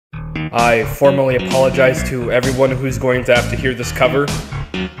I formally apologize to everyone who's going to have to hear this cover.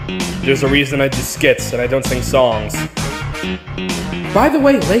 There's a reason I do skits and I don't sing songs. By the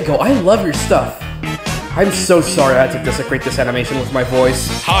way, Lego, I love your stuff. I'm so sorry I had to desecrate this animation with my voice.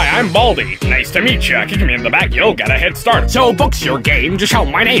 Hi, I'm Baldi. Nice to meet ya. Kick me in the back, you'll get a head start. So book's your game, just shout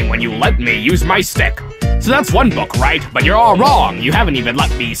my name when you let me use my stick. So that's one book, right? But you're all wrong. You haven't even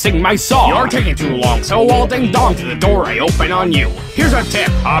let me sing my song. You're taking too long, so I'll ding dong to the door I open on you. Here's a tip,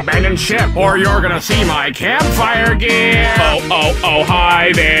 abandon ship, or you're gonna see my campfire gear. Oh,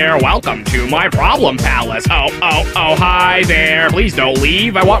 hi there. Welcome to my problem palace. Oh, hi there. Please don't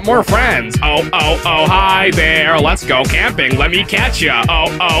leave, I want more friends. Oh, hi there. Let's go camping, let me catch ya.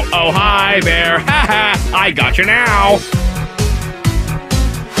 Oh, hi there. Haha, I got you now.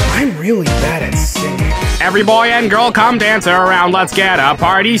 I'm really bad at singing. Every boy and girl come dance around, let's get a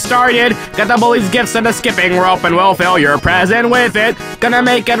party started. Get the bullies gifts and a skipping rope and we'll fill your present with it. Gonna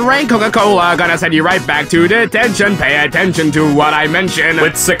make it rain Coca-Cola, gonna send you right back to detention. Pay attention to what I mention.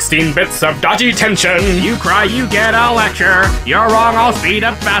 With 16 bits of dodgy tension. You cry, you get a lecture. You're wrong, I'll speed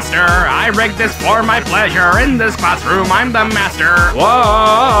up faster. I rigged this for my pleasure. In this classroom, I'm the master.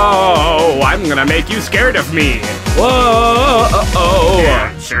 Whoa, I'm gonna make you scared of me. Whoa,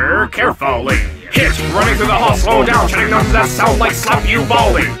 answer carefully. Hit, running through the hall, slow down, chatting nonsense that sound like slap you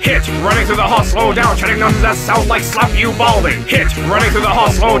Baldi. Hit, running through the hall, slow down, chatting nonsense that sound like slap you Baldi. Hit, running through the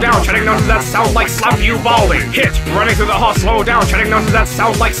hall, slow down, chatting nonsense that sound like slap you Baldi. Hit, running through the hall, slow down, chatting nonsense that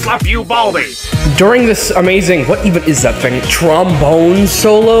sound like slap you Baldi. During this amazing, what even is that thing, trombone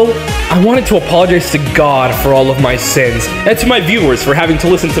solo, I wanted to apologize to God for all of my sins, and to my viewers for having to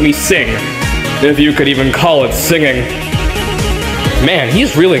listen to me sing. If you could even call it singing. Man,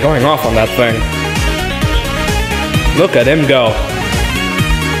 he's really going off on that thing. Look at him go.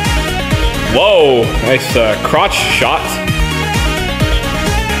 Whoa, nice crotch shot.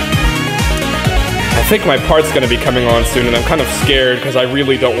 I think my part's gonna be coming on soon and I'm kind of scared because I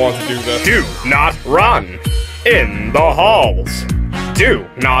really don't want to do this. Do not run in the halls. Do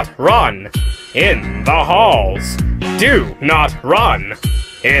not run in the halls. Do not run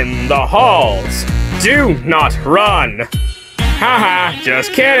in the halls. Do not run. Haha,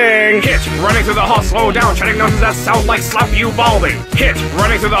 just kidding! Hit, running through the hall, slow down, chatting nonsense that sound like slap you Baldi. Hit,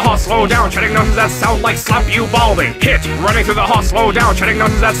 running through the hall, slow down, chatting nonsense that sound like slap you Baldi. Hit, running through the hall, slow down, chatting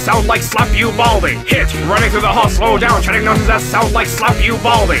nonsense that sound like slap you Baldi. Hit, running through the hall, slow down, chatting nonsense that sound like slap you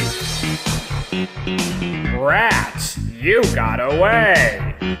Baldi. Rats, you got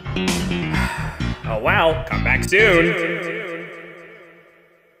away. Oh well, come back soon.